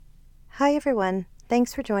Hi everyone.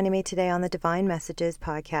 Thanks for joining me today on the Divine Messages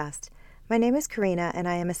podcast. My name is Karina and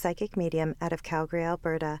I am a psychic medium out of Calgary,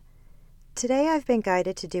 Alberta. Today I've been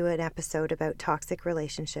guided to do an episode about toxic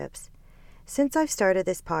relationships. Since I've started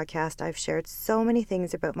this podcast, I've shared so many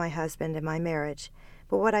things about my husband and my marriage,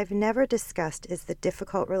 but what I've never discussed is the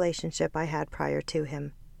difficult relationship I had prior to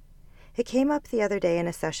him. It came up the other day in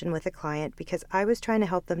a session with a client because I was trying to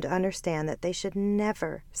help them to understand that they should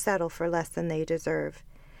never settle for less than they deserve.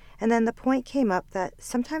 And then the point came up that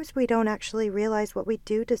sometimes we don't actually realize what we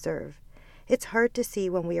do deserve. It's hard to see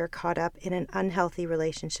when we are caught up in an unhealthy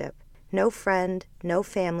relationship. No friend, no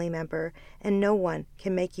family member, and no one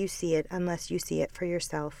can make you see it unless you see it for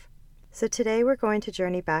yourself. So today we're going to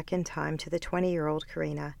journey back in time to the 20-year-old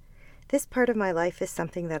Karina. This part of my life is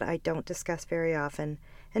something that I don't discuss very often,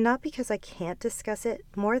 and not because I can't discuss it,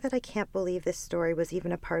 more that I can't believe this story was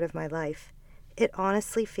even a part of my life. It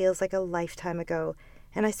honestly feels like a lifetime ago,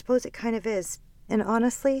 and I suppose it kind of is. And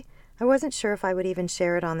honestly, I wasn't sure if I would even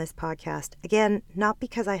share it on this podcast. Again, not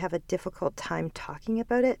because I have a difficult time talking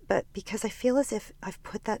about it, but because I feel as if I've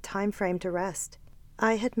put that time frame to rest.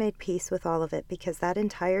 I had made peace with all of it because that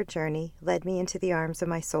entire journey led me into the arms of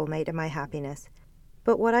my soulmate and my happiness.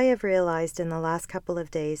 But what I have realized in the last couple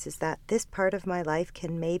of days is that this part of my life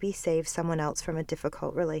can maybe save someone else from a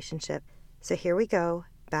difficult relationship. So here we go,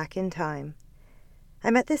 back in time. I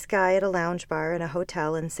met this guy at a lounge bar in a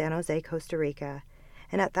hotel in San Jose, Costa Rica.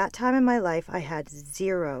 And at that time in my life, I had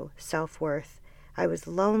zero self-worth. I was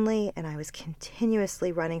lonely and I was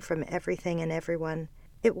continuously running from everything and everyone.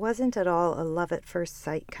 It wasn't at all a love at first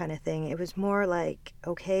sight kind of thing. It was more like,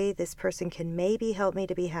 okay, this person can maybe help me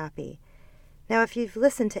to be happy. Now, if you've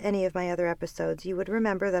listened to any of my other episodes, you would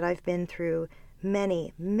remember that I've been through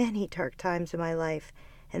many, many dark times in my life.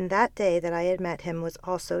 And that day that I had met him was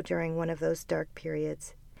also during one of those dark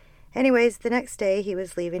periods. Anyways, the next day he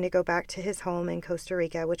was leaving to go back to his home in Costa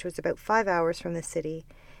Rica, which was about 5 hours from the city,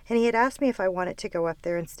 and he had asked me if I wanted to go up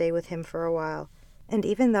there and stay with him for a while. And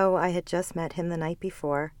even though I had just met him the night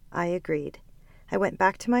before, I agreed. I went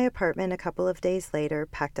back to my apartment a couple of days later,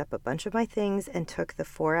 packed up a bunch of my things, and took the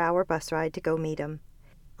 4-hour bus ride to go meet him.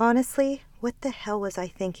 Honestly, what the hell was I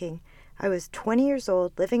thinking? I was 20 years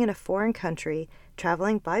old, living in a foreign country,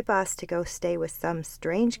 traveling by bus to go stay with some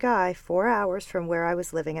strange guy 4 hours from where I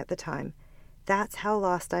was living at the time. That's how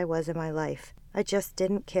lost I was in my life. I just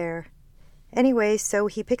didn't care. Anyway, so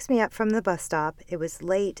he picks me up from the bus stop. It was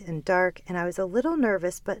late and dark, and I was a little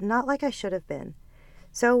nervous, but not like I should have been.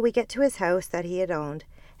 So we get to his house that he had owned,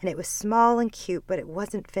 and it was small and cute, but it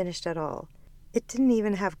wasn't finished at all. It didn't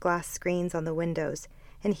even have glass screens on the windows,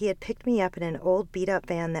 and he had picked me up in an old beat-up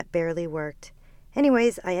van that barely worked.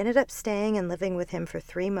 Anyways, I ended up staying and living with him for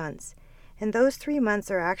 3 months, and those 3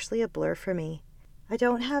 months are actually a blur for me. I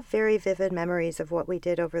don't have very vivid memories of what we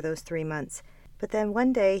did over those 3 months, but then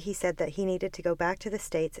one day he said that he needed to go back to the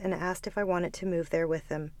States and asked if I wanted to move there with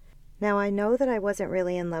him. Now, I know that I wasn't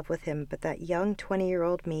really in love with him, but that young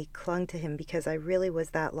 20-year-old me clung to him because I really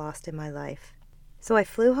was that lost in my life. So I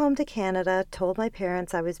flew home to Canada, told my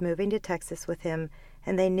parents I was moving to Texas with him,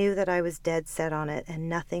 and they knew that I was dead set on it and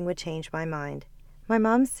nothing would change my mind. My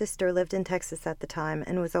mom's sister lived in Texas at the time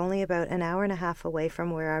and was only about an hour and a half away from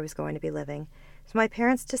where I was going to be living. So my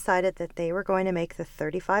parents decided that they were going to make the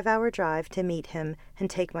 35-hour drive to meet him and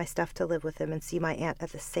take my stuff to live with him and see my aunt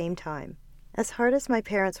at the same time. As hard as my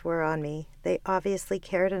parents were on me, they obviously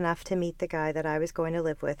cared enough to meet the guy that I was going to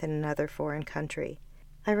live with in another foreign country.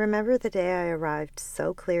 I remember the day I arrived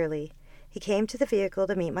so clearly. He came to the vehicle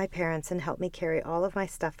to meet my parents and helped me carry all of my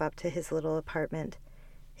stuff up to his little apartment.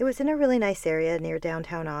 It was in a really nice area near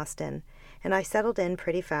downtown Austin, and I settled in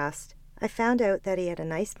pretty fast. I found out that he had a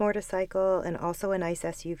nice motorcycle and also a nice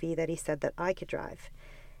SUV that he said that I could drive.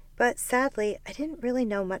 But sadly, I didn't really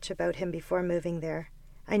know much about him before moving there.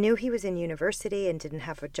 I knew he was in university and didn't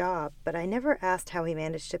have a job, but I never asked how he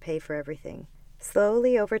managed to pay for everything.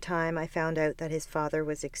 Slowly over time, I found out that his father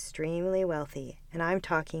was extremely wealthy, and I'm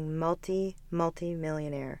talking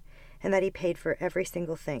multi-millionaire, and that he paid for every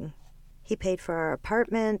single thing. He paid for our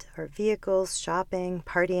apartment, our vehicles, shopping,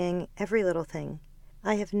 partying, every little thing.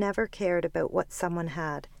 I have never cared about what someone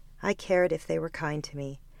had. I cared if they were kind to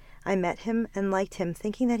me. I met him and liked him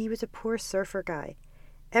thinking that he was a poor surfer guy.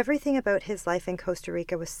 Everything about his life in Costa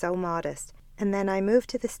Rica was so modest, and then I moved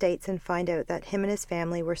to the States and find out that him and his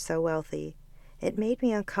family were so wealthy. It made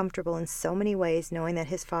me uncomfortable in so many ways knowing that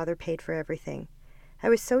his father paid for everything. I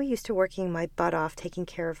was so used to working my butt off taking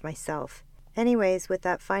care of myself. Anyways, with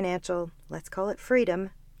that financial, let's call it freedom,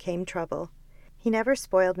 came trouble. He never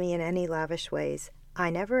spoiled me in any lavish ways. I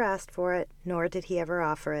never asked for it, nor did he ever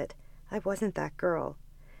offer it. I wasn't that girl.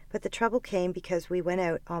 But the trouble came because we went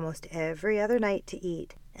out almost every other night to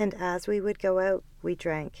eat, and as we would go out, we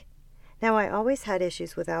drank. Now, I always had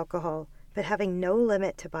issues with alcohol, but having no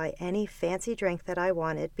limit to buy any fancy drink that I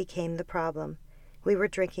wanted became the problem. We were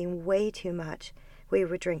drinking way too much. We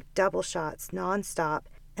would drink double shots non-stop,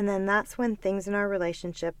 and then that's when things in our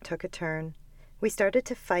relationship took a turn. We started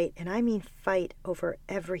to fight, and I mean fight over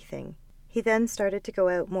everything. He then started to go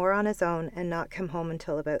out more on his own and not come home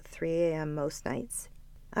until about 3 a.m. most nights.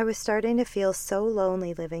 I was starting to feel so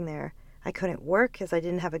lonely living there. I couldn't work as I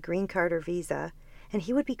didn't have a green card or visa, and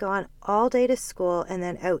he would be gone all day to school and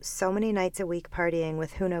then out so many nights a week partying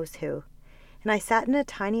with who knows who. And I sat in a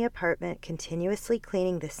tiny apartment continuously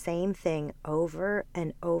cleaning the same thing over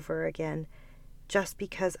and over again, just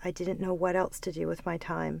because I didn't know what else to do with my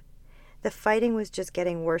time. The fighting was just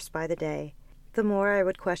getting worse by the day. The more I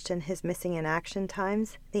would question his missing in action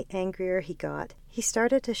times, the angrier he got. He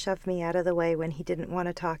started to shove me out of the way when he didn't want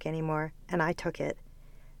to talk anymore, and I took it.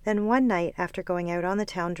 Then one night, after going out on the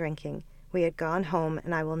town drinking, we had gone home,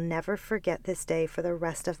 and I will never forget this day for the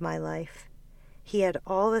rest of my life. He had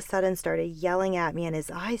all of a sudden started yelling at me, and his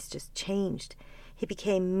eyes just changed. He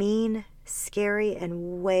became mean, scary,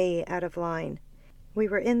 and way out of line. We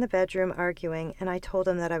were in the bedroom arguing, and I told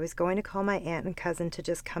him that I was going to call my aunt and cousin to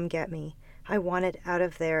just come get me. I wanted out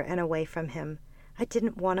of there and away from him. I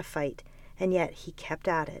didn't want to fight, and yet he kept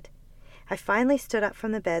at it. I finally stood up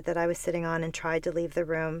from the bed that I was sitting on and tried to leave the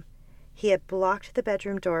room. He had blocked the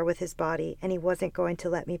bedroom door with his body, and he wasn't going to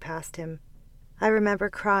let me past him. I remember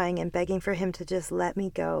crying and begging for him to just let me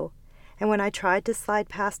go. And when I tried to slide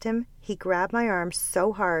past him, he grabbed my arm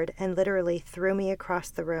so hard and literally threw me across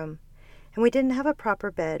the room. And we didn't have a proper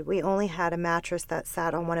bed. We only had a mattress that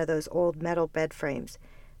sat on one of those old metal bed frames.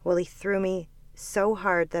 Well, he threw me so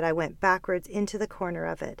hard that I went backwards into the corner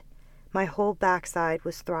of it. My whole backside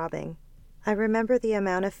was throbbing. I remember the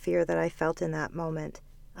amount of fear that I felt in that moment.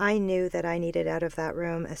 I knew that I needed out of that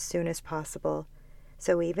room as soon as possible.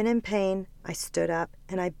 So even in pain, I stood up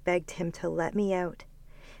and I begged him to let me out.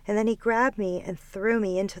 And then he grabbed me and threw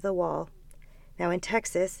me into the wall. Now in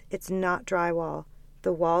Texas, it's not drywall.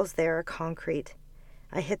 The walls there are concrete.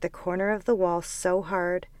 I hit the corner of the wall so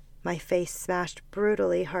hard, my face smashed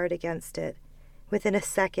brutally hard against it. Within a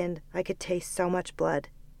second, I could taste so much blood.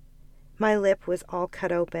 My lip was all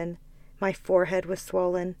cut open. My forehead was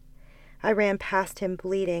swollen. I ran past him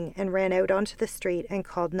bleeding and ran out onto the street and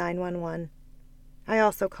called 911. I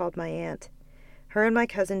also called my aunt. Her and my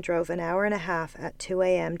cousin drove an hour and a half at 2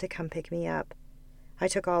 a.m. to come pick me up. I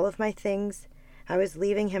took all of my things. I was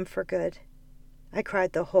leaving him for good. I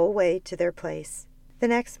cried the whole way to their place. The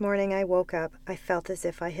next morning I woke up, I felt as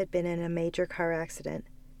if I had been in a major car accident.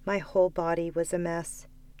 My whole body was a mess.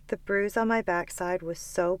 The bruise on my backside was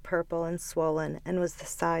so purple and swollen and was the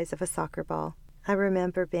size of a soccer ball. I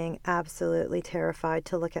remember being absolutely terrified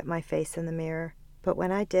to look at my face in the mirror, but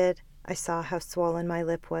when I did, I saw how swollen my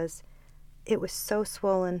lip was. It was so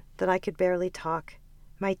swollen that I could barely talk.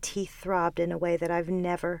 My teeth throbbed in a way that I've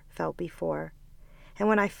never felt before. And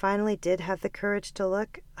when I finally did have the courage to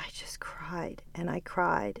look, I just cried, and I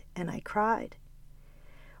cried, and I cried.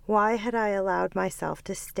 Why had I allowed myself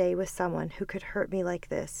to stay with someone who could hurt me like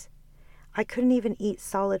this? I couldn't even eat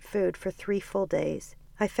solid food for 3 full days.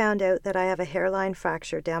 I found out that I have a hairline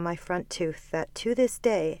fracture down my front tooth that to this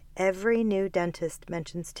day, every new dentist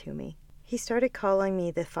mentions to me. He started calling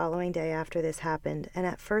me the following day after this happened, and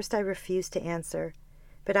at first I refused to answer.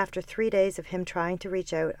 But after 3 days of him trying to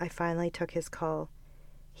reach out, I finally took his call.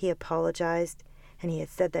 He apologized, and he had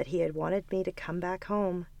said that he had wanted me to come back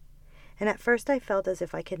home. And at first I felt as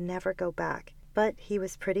if I could never go back, but he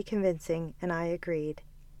was pretty convincing, and I agreed.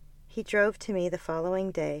 He drove to me the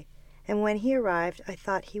following day, and when he arrived, I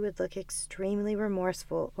thought he would look extremely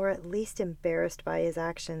remorseful or at least embarrassed by his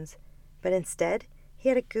actions. But instead, he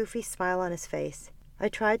had a goofy smile on his face. I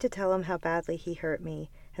tried to tell him how badly he hurt me,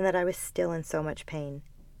 and that I was still in so much pain.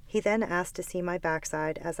 He then asked to see my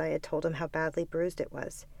backside, as I had told him how badly bruised it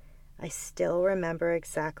was. I still remember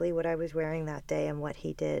exactly what I was wearing that day and what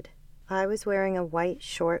he did. I was wearing a white,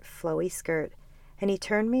 short, flowy skirt, and he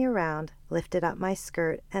turned me around, lifted up my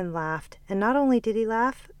skirt, and laughed. And not only did he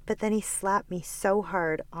laugh, but then he slapped me so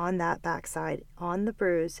hard on that backside, on the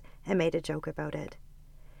bruise, and made a joke about it.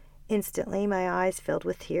 Instantly, my eyes filled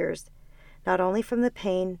with tears, not only from the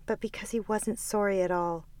pain, but because he wasn't sorry at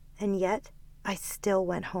all. And yet, I still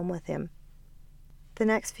went home with him. The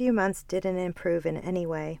next few months didn't improve in any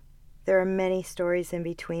way. There are many stories in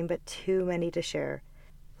between, but too many to share.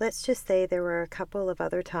 Let's just say there were a couple of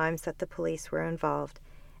other times that the police were involved,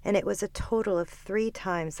 and it was a total of 3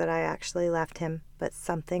 times that I actually left him, but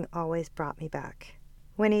something always brought me back.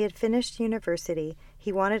 When he had finished university,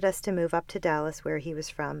 he wanted us to move up to Dallas where he was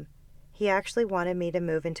from. He actually wanted me to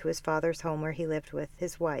move into his father's home where he lived with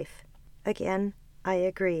his wife. Again, I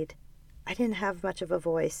agreed. I didn't have much of a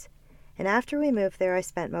voice, and after we moved there I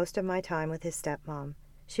spent most of my time with his stepmom.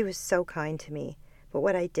 She was so kind to me, but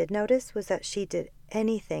what I did notice was that she did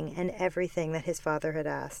anything and everything that his father had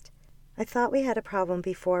asked. I thought we had a problem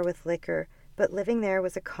before with liquor, but living there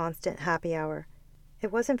was a constant happy hour.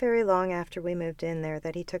 It wasn't very long after we moved in there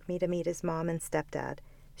that he took me to meet his mom and stepdad.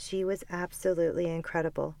 She was absolutely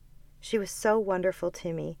incredible. She was so wonderful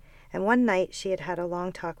to me, and one night she had a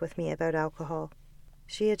long talk with me about alcohol.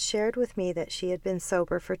 She had shared with me that she had been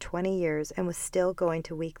sober for 20 years and was still going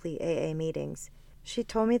to weekly AA meetings. She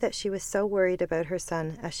told me that she was so worried about her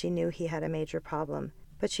son as she knew he had a major problem,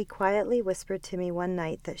 but she quietly whispered to me one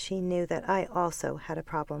night that she knew that I also had a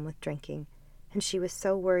problem with drinking, and she was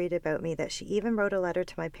so worried about me that she even wrote a letter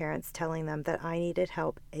to my parents telling them that I needed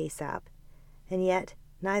help ASAP. And yet,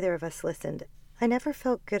 neither of us listened. I never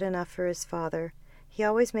felt good enough for his father. He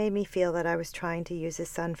always made me feel that I was trying to use his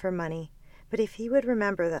son for money, but if he would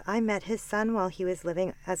remember that I met his son while he was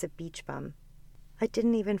living as a beach bum. I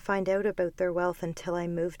didn't even find out about their wealth until I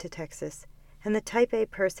moved to Texas, and the type A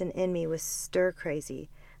person in me was stir crazy.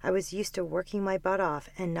 I was used to working my butt off,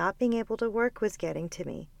 and not being able to work was getting to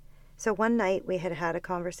me. So one night we had a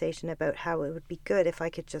conversation about how it would be good if I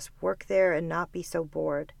could just work there and not be so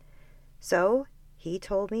bored. So he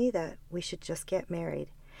told me that we should just get married,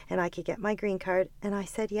 and I could get my green card, and I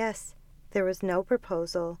said yes. There was no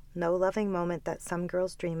proposal, no loving moment that some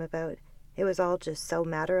girls dream about. It was all just so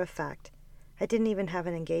matter of fact. I didn't even have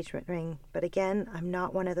an engagement ring, but again, I'm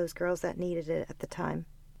not one of those girls that needed it at the time.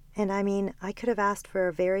 And I mean, I could have asked for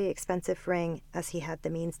a very expensive ring as he had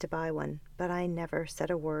the means to buy one, but I never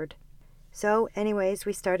said a word. So anyways,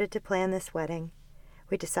 we started to plan this wedding.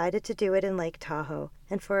 We decided to do it in Lake Tahoe,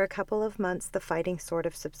 and for a couple of months the fighting sort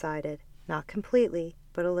of subsided. Not completely,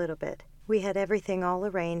 but a little bit. We had everything all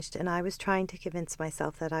arranged, and I was trying to convince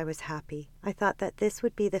myself that I was happy. I thought that this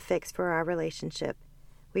would be the fix for our relationship.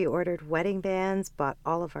 We ordered wedding bands, bought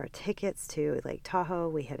all of our tickets to Lake Tahoe.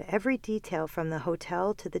 We had every detail from the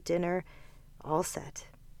hotel to the dinner all set.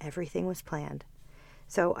 Everything was planned.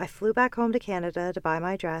 So I flew back home to Canada to buy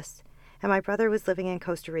my dress, and my brother was living in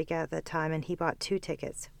Costa Rica at that time, and he bought 2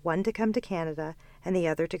 tickets, one to come to Canada and the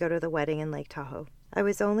other to go to the wedding in Lake Tahoe. I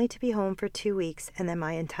was only to be home for 2 weeks, and then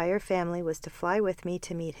my entire family was to fly with me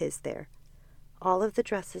to meet his there. All of the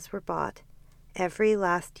dresses were bought. Every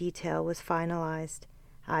last detail was finalized.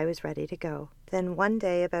 I was ready to go. Then one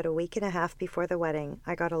day, about a week and a half before the wedding,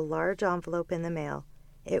 I got a large envelope in the mail.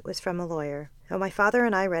 It was from a lawyer. So my father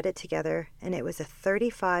and I read it together, and it was a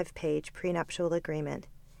 35-page prenuptial agreement.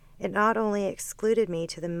 It not only excluded me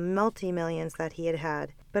to the multi-millions that he had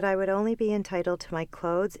had, but I would only be entitled to my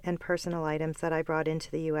clothes and personal items that I brought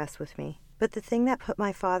into the U.S. with me. But the thing that put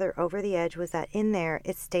my father over the edge was that in there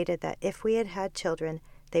it stated that if we had had children,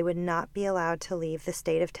 they would not be allowed to leave the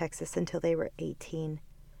state of Texas until they were 18.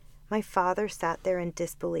 My father sat there in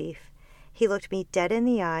disbelief. He looked me dead in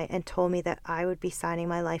the eye and told me that I would be signing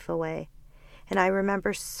my life away. And I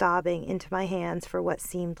remember sobbing into my hands for what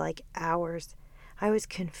seemed like hours. I was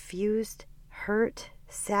confused, hurt,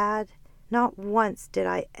 sad. Not once did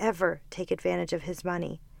I ever take advantage of his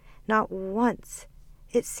money. Not once.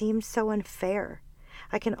 It seemed so unfair.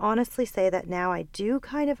 I can honestly say that now I do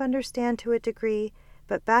kind of understand to a degree,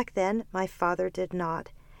 but back then my father did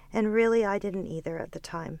not, and really I didn't either at the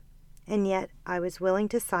time. And yet I was willing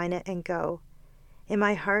to sign it and go. In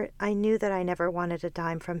my heart, I knew that I never wanted a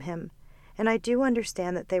dime from him, and I do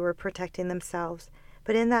understand that they were protecting themselves,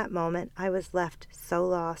 but in that moment I was left so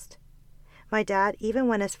lost. My dad even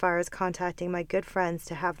went as far as contacting my good friends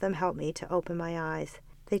to have them help me to open my eyes.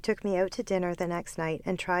 They took me out to dinner the next night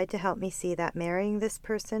and tried to help me see that marrying this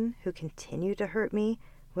person who continued to hurt me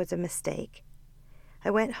was a mistake. I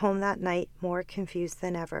went home that night more confused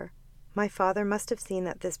than ever. My father must have seen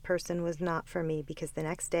that this person was not for me, because the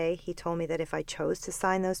next day he told me that if I chose to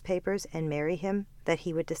sign those papers and marry him, that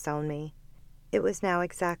he would disown me. It was now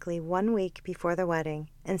exactly 1 week before the wedding,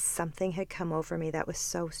 and something had come over me that was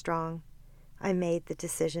so strong. I made the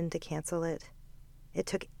decision to cancel it. It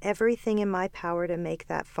took everything in my power to make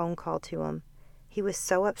that phone call to him. He was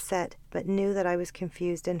so upset, but knew that I was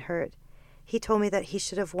confused and hurt. He told me that he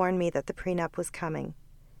should have warned me that the prenup was coming.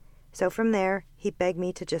 So from there, he begged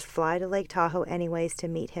me to just fly to Lake Tahoe anyways to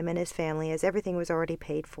meet him and his family, as everything was already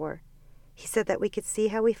paid for. He said that we could see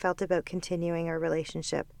how we felt about continuing our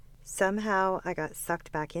relationship. Somehow, I got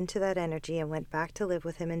sucked back into that energy and went back to live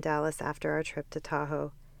with him in Dallas after our trip to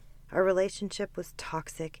Tahoe. Our relationship was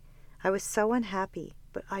toxic. I was so unhappy,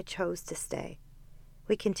 but I chose to stay.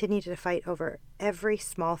 We continued to fight over every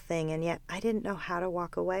small thing, and yet I didn't know how to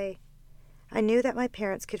walk away. I knew that my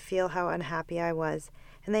parents could feel how unhappy I was,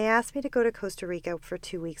 and they asked me to go to Costa Rica for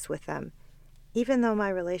 2 weeks with them. Even though my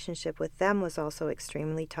relationship with them was also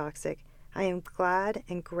extremely toxic, I am glad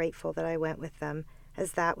and grateful that I went with them,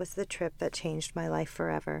 as that was the trip that changed my life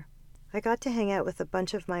forever. I got to hang out with a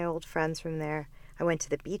bunch of my old friends from there. I went to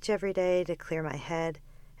the beach every day to clear my head,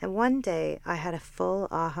 and one day I had a full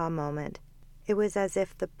aha moment. It was as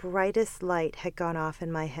if the brightest light had gone off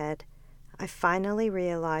in my head. I finally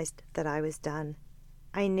realized that I was done.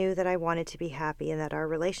 I knew that I wanted to be happy and that our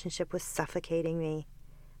relationship was suffocating me.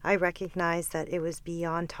 I recognized that it was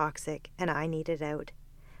beyond toxic and I needed out.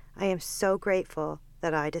 I am so grateful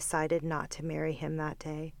that I decided not to marry him that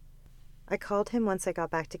day. I called him once I got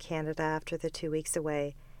back to Canada after the 2 weeks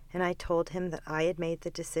away, and I told him that I had made the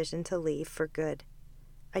decision to leave for good.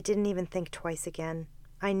 I didn't even think twice again.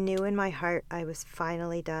 I knew in my heart I was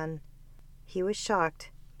finally done. He was shocked,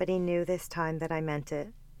 but he knew this time that I meant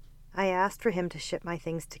it. I asked for him to ship my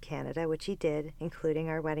things to Canada, which he did, including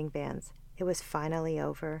our wedding bands. It was finally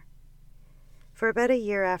over. For about a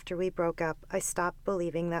year after we broke up, I stopped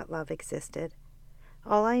believing that love existed.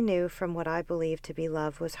 All I knew from what I believed to be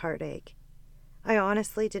love was heartache. I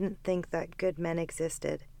honestly didn't think that good men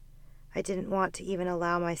existed. I didn't want to even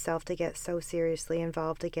allow myself to get so seriously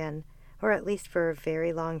involved again, or at least for a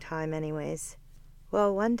very long time anyways.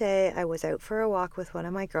 Well, one day I was out for a walk with one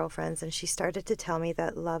of my girlfriends and she started to tell me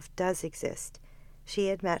that love does exist. She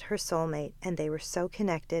had met her soulmate and they were so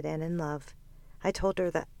connected and in love. I told her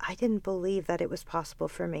that I didn't believe that it was possible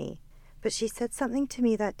for me, but she said something to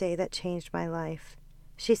me that day that changed my life.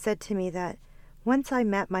 She said to me that once I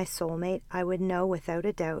met my soulmate, I would know without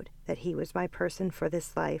a doubt that he was my person for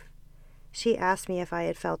this life. She asked me if I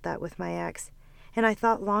had felt that with my ex, and I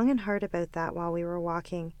thought long and hard about that while we were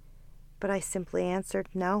walking. But I simply answered,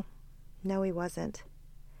 no, he wasn't.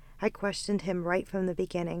 I questioned him right from the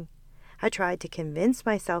beginning. I tried to convince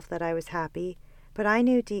myself that I was happy, but I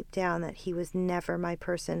knew deep down that he was never my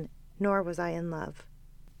person, nor was I in love.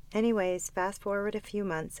 Anyways, fast forward a few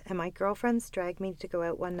months, and my girlfriends dragged me to go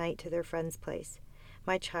out one night to their friend's place.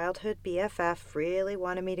 My childhood BFF really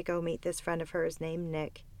wanted me to go meet this friend of hers named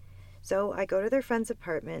Nick. So I go to their friend's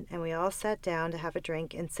apartment, and we all sat down to have a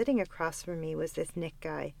drink, and sitting across from me was this Nick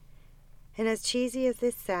guy. And as cheesy as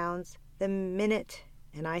this sounds, the minute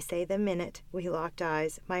we locked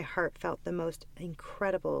eyes, my heart felt the most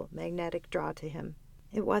incredible magnetic draw to him.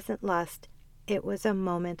 It wasn't lust, it was a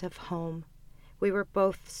moment of home. We were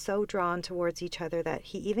both so drawn towards each other that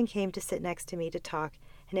he even came to sit next to me to talk,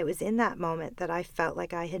 and it was in that moment that I felt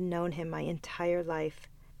like I had known him my entire life.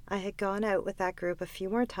 I had gone out with that group a few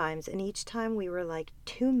more times, and each time we were like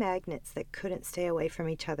two magnets that couldn't stay away from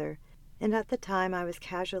each other. And at the time I was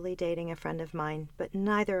casually dating a friend of mine, but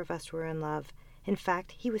neither of us were in love. In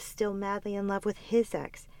fact, he was still madly in love with his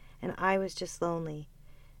ex, and I was just lonely.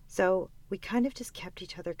 So we kind of just kept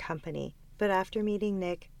each other company. But after meeting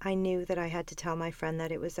Nick, I knew that I had to tell my friend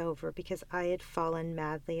that it was over because I had fallen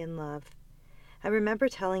madly in love. I remember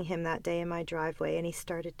telling him that day in my driveway, and he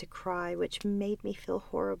started to cry, which made me feel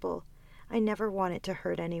horrible. I never wanted to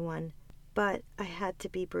hurt anyone, but I had to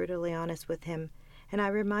be brutally honest with him, and I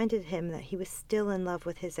reminded him that he was still in love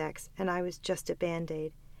with his ex, and I was just a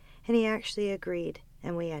Band-Aid. And he actually agreed,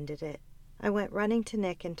 and we ended it. I went running to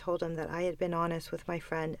Nick and told him that I had been honest with my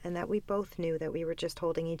friend and that we both knew that we were just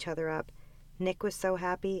holding each other up. Nick was so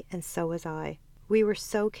happy, and so was I. We were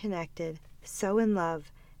so connected, so in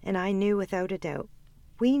love, and we knew without a doubt,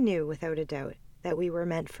 that we were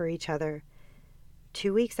meant for each other.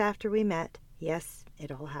 2 weeks after we met, yes,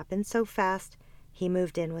 it all happened so fast, he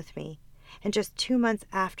moved in with me. And just 2 months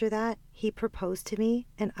after that, he proposed to me,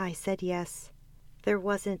 and I said yes. There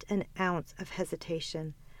wasn't an ounce of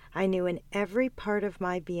hesitation. I knew in every part of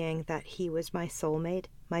my being that he was my soulmate,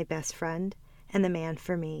 my best friend, and the man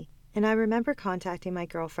for me. And I remember contacting my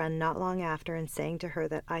girlfriend not long after and saying to her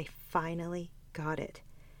that I finally got it.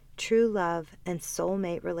 True love and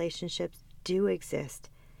soulmate relationships do exist,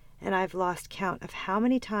 and I've lost count of how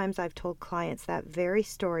many times I've told clients that very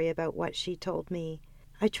story about what she told me.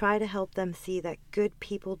 I try to help them see that good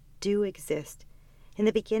people do exist. In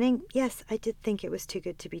the beginning, yes, I did think it was too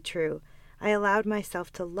good to be true. I allowed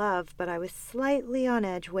myself to love, but I was slightly on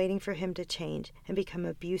edge waiting for him to change and become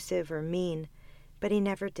abusive or mean. But he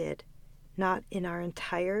never did. Not in our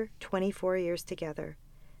entire 24 years together.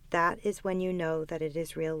 That is when you know that it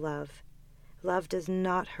is real love. Love does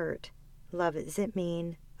not hurt. Love isn't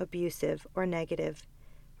mean, abusive, or negative.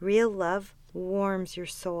 Real love warms your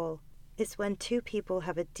soul. It's when two people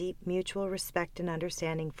have a deep mutual respect and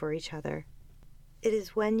understanding for each other. It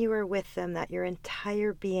is when you are with them that your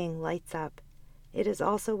entire being lights up. It is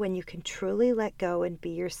also when you can truly let go and be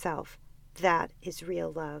yourself. That is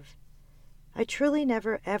real love. I truly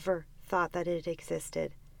never ever thought that it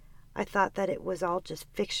existed. I thought that it was all just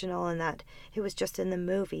fictional and that it was just in the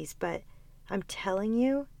movies, but I'm telling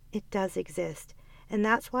you, it does exist. And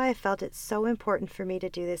that's why I felt it so important for me to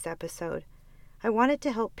do this episode. I wanted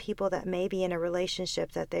to help people that may be in a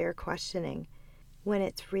relationship that they are questioning. When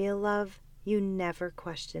it's real love, you never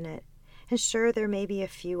question it. And sure, there may be a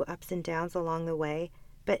few ups and downs along the way,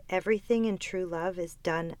 but everything in true love is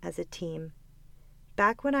done as a team.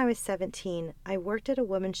 Back when I was 17, I worked at a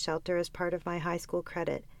women's shelter as part of my high school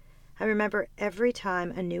credit. I remember every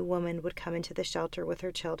time a new woman would come into the shelter with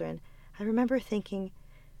her children, I remember thinking,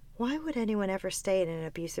 why would anyone ever stay in an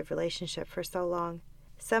abusive relationship for so long?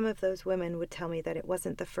 Some of those women would tell me that it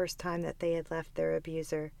wasn't the first time that they had left their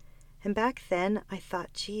abuser. And back then, I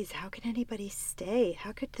thought, geez, how can anybody stay?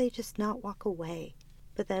 How could they just not walk away?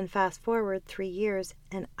 But then fast forward 3 years,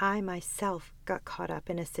 and I myself got caught up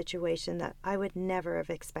in a situation that I would never have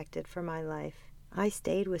expected for my life. I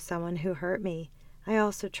stayed with someone who hurt me. I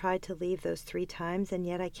also tried to leave those 3 times, and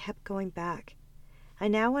yet I kept going back. I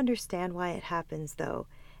now understand why it happens, though,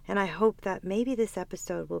 and I hope that maybe this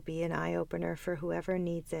episode will be an eye-opener for whoever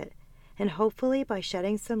needs it. And hopefully by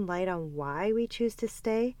shedding some light on why we choose to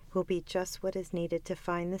stay will be just what is needed to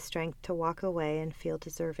find the strength to walk away and feel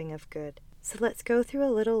deserving of good. So let's go through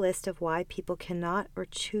a little list of why people cannot or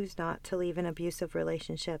choose not to leave an abusive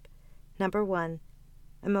relationship. Number 1,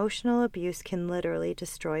 emotional abuse can literally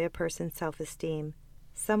destroy a person's self-esteem.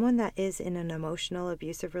 Someone that is in an emotional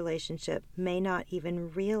abusive relationship may not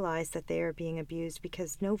even realize that they are being abused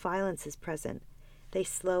because no violence is present. They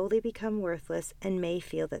slowly become worthless and may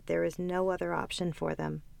feel that there is no other option for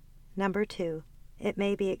them. Number 2, it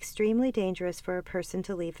may be extremely dangerous for a person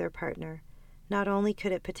to leave their partner. Not only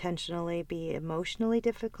could it potentially be emotionally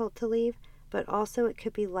difficult to leave, but also it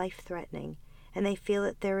could be life-threatening, and they feel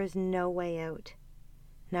that there is no way out.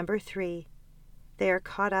 Number 3, they are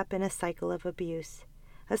caught up in a cycle of abuse.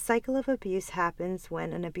 A cycle of abuse happens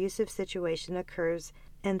when an abusive situation occurs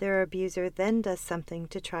and their abuser then does something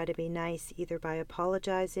to try to be nice, either by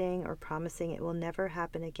apologizing or promising it will never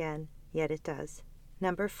happen again, yet it does.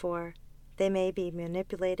 Number 4, they may be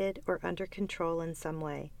manipulated or under control in some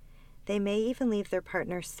way. They may even leave their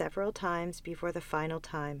partner several times before the final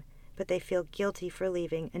time, but they feel guilty for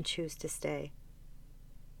leaving and choose to stay.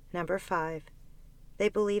 Number 5, they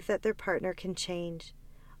believe that their partner can change.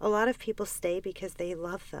 A lot of people stay because they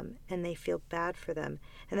love them and they feel bad for them,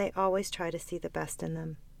 and they always try to see the best in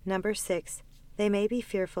them. Number 6, they may be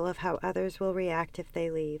fearful of how others will react if they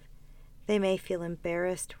leave. They may feel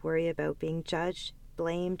embarrassed, worry about being judged,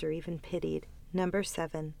 blamed, or even pitied. Number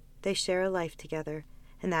 7, they share a life together,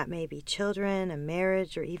 and that may be children, a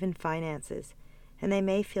marriage, or even finances, and they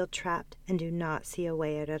may feel trapped and do not see a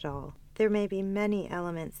way out at all. There may be many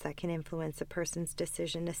elements that can influence a person's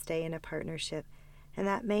decision to stay in a partnership, and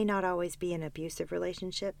that may not always be an abusive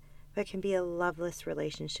relationship, but can be a loveless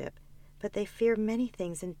relationship. But they fear many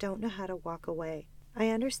things and don't know how to walk away. I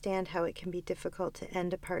understand how it can be difficult to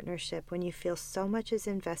end a partnership when you feel so much is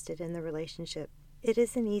invested in the relationship. It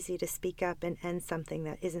isn't easy to speak up and end something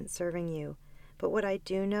that isn't serving you. But what I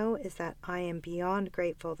do know is that I am beyond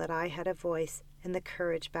grateful that I had a voice and the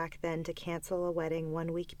courage back then to cancel a wedding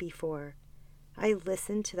 1 week before. I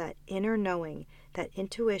listened to that inner knowing, that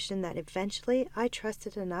intuition that eventually I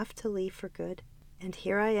trusted enough to leave for good. And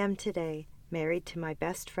here I am today, married to my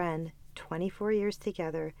best friend, 24 years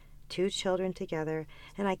together, 2 children together,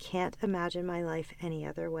 and I can't imagine my life any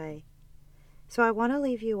other way. So I want to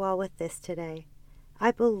leave you all with this today.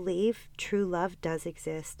 I believe true love does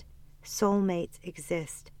exist. Soulmates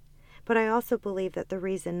exist. But I also believe that the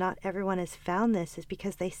reason not everyone has found this is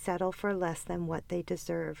because they settle for less than what they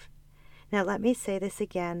deserve. Now let me say this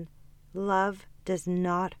again. Love does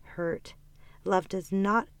not hurt. Love does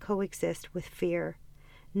not coexist with fear.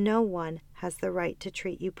 No one has the right to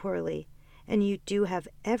treat you poorly, and you do have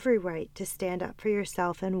every right to stand up for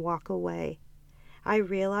yourself and walk away. I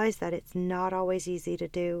realize that it's not always easy to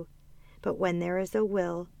do, but when there is a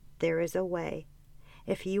will, there is a way.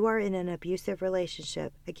 If you are in an abusive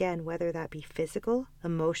relationship, again, whether that be physical,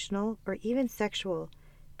 emotional, or even sexual,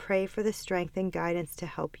 pray for the strength and guidance to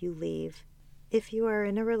help you leave. If you are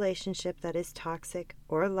in a relationship that is toxic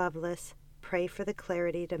or loveless, pray for the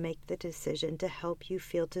clarity to make the decision to help you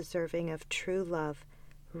feel deserving of true love,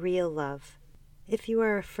 real love. If you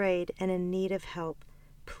are afraid and in need of help,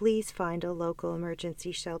 please find a local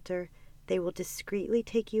emergency shelter. They will discreetly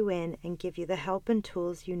take you in and give you the help and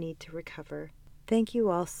tools you need to recover. Thank you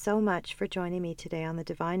all so much for joining me today on the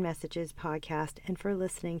Divine Messages podcast and for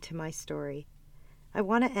listening to my story. I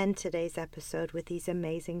want to end today's episode with these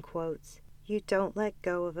amazing quotes. You don't let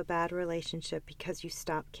go of a bad relationship because you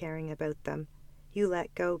stop caring about them. You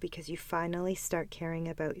let go because you finally start caring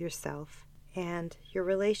about yourself. And your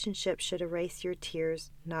relationship should erase your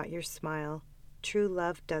tears, not your smile. True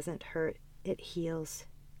love doesn't hurt, it heals.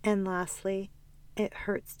 And lastly, it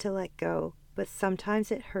hurts to let go, but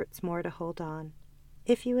sometimes it hurts more to hold on.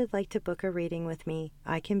 If you would like to book a reading with me,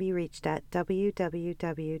 I can be reached at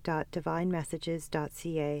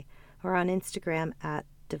www.divinemessages.ca or on Instagram at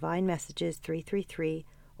divinemessages333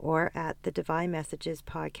 or at the Divine Messages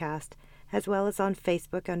Podcast, as well as on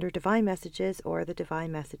Facebook under Divine Messages or the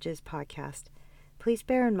Divine Messages Podcast. Please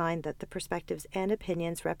bear in mind that the perspectives and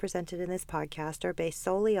opinions represented in this podcast are based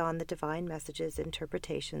solely on the Divine Messages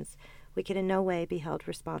interpretations. We can in no way be held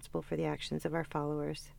responsible for the actions of our followers.